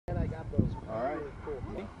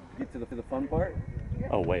get to the fun part?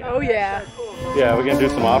 Oh, wait. Oh, yeah. Yeah, we're gonna do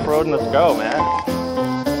some off-roading. Let's go, man.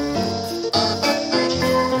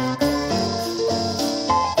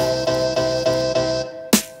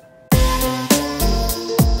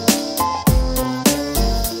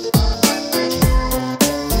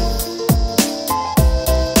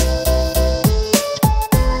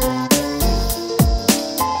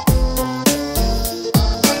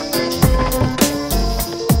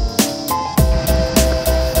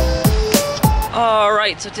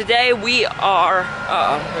 Alright, so today we are,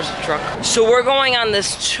 there's a truck. So we're going on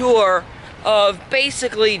this tour of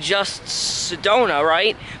basically just Sedona,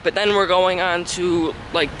 right? But then we're going on to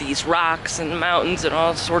like these rocks and mountains and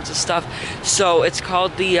all sorts of stuff. So it's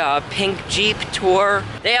called the Pink Jeep Tour.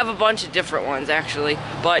 They have a bunch of different ones actually,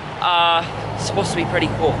 but it's supposed to be pretty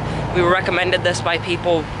cool. We were recommended this by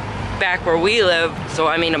people back where we live, so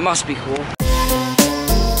I mean it must be cool.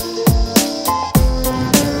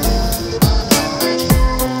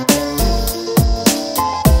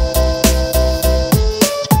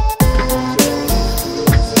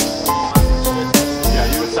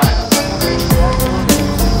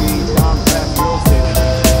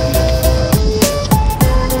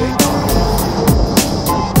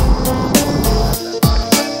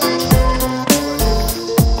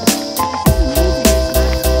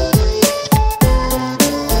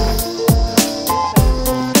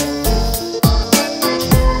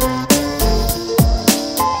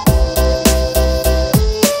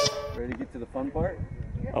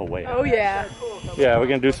 Oh, wait. Oh, yeah. Yeah, we're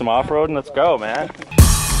gonna do some off-roading. Let's go, man.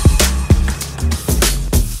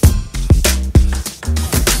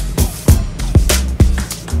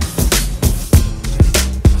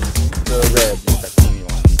 The red, that teeny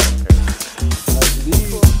one. Okay.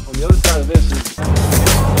 On the other side of this is...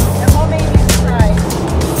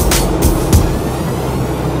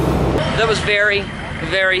 That was very,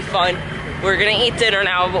 very fun. We're gonna eat dinner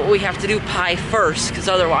now, but we have to do pie first, because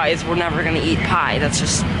otherwise we're never gonna eat pie. That's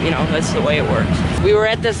just, you know, that's the way it works. We were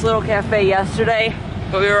at this little cafe yesterday,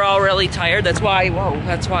 but we were all really tired. That's why,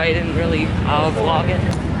 that's why I didn't really vlog it.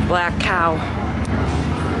 Black cow.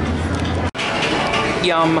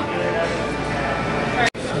 Yum.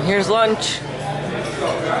 Here's lunch.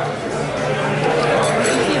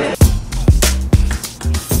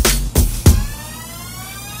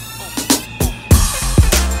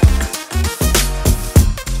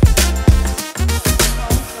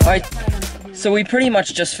 Alright, so we pretty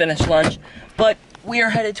much just finished lunch, but we are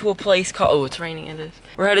headed to a place called, oh, it's raining, it is.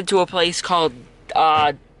 We're headed to a place called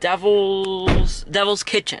Devil's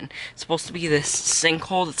Kitchen. It's supposed to be this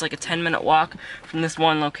sinkhole that's like a 10-minute walk from this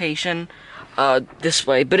one location this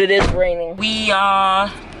way, but it is raining. We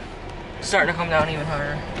starting to come down even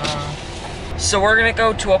harder. So we're gonna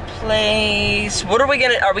go to a place. What are we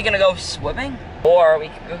gonna go swimming? Or we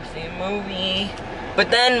could go see a movie. But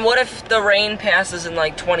then what if the rain passes in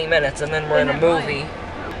like 20 minutes and then we're in a movie?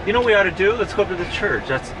 You know what we ought to do? Let's go to the church.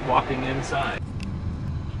 That's walking inside.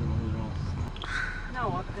 No,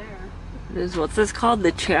 up there. This is, what's this called?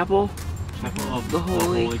 The Chapel? Chapel of the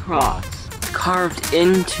Holy Cross. Carved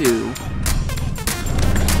into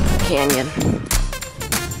canyon.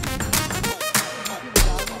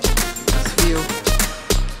 This view.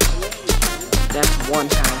 That's one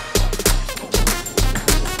house.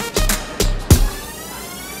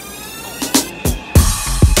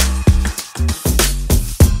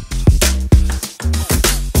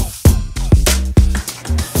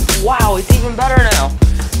 Wow, it's even better now.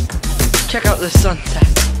 Check out this sunset.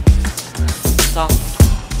 So,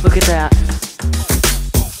 look at that.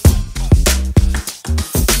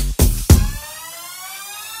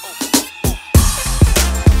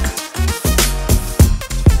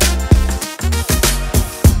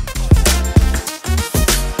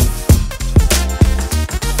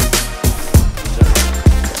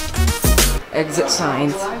 Exit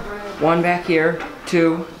signs. One back here,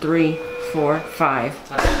 2, 3, 4, 5,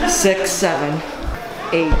 6, 7,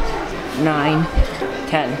 8, 9,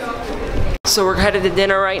 10. So we're headed to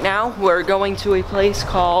dinner right now. We're going to a place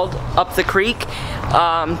called Up the Creek,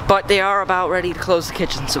 but they are about ready to close the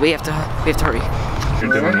kitchen, so we have to hurry.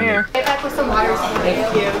 We're here. Get back with some water.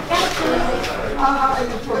 Thank you.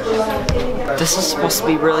 This is supposed to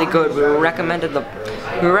be really good. We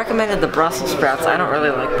recommended the Brussels sprouts. I don't really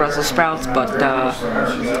like Brussels sprouts, but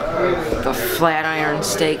the flat iron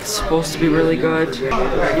steak is supposed to be really good.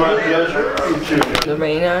 The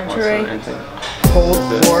main entree,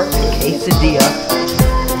 pulled pork quesadilla.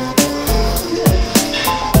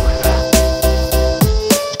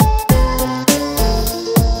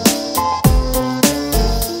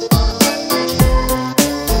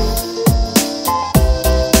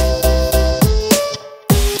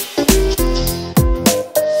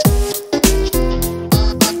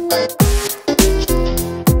 Bye.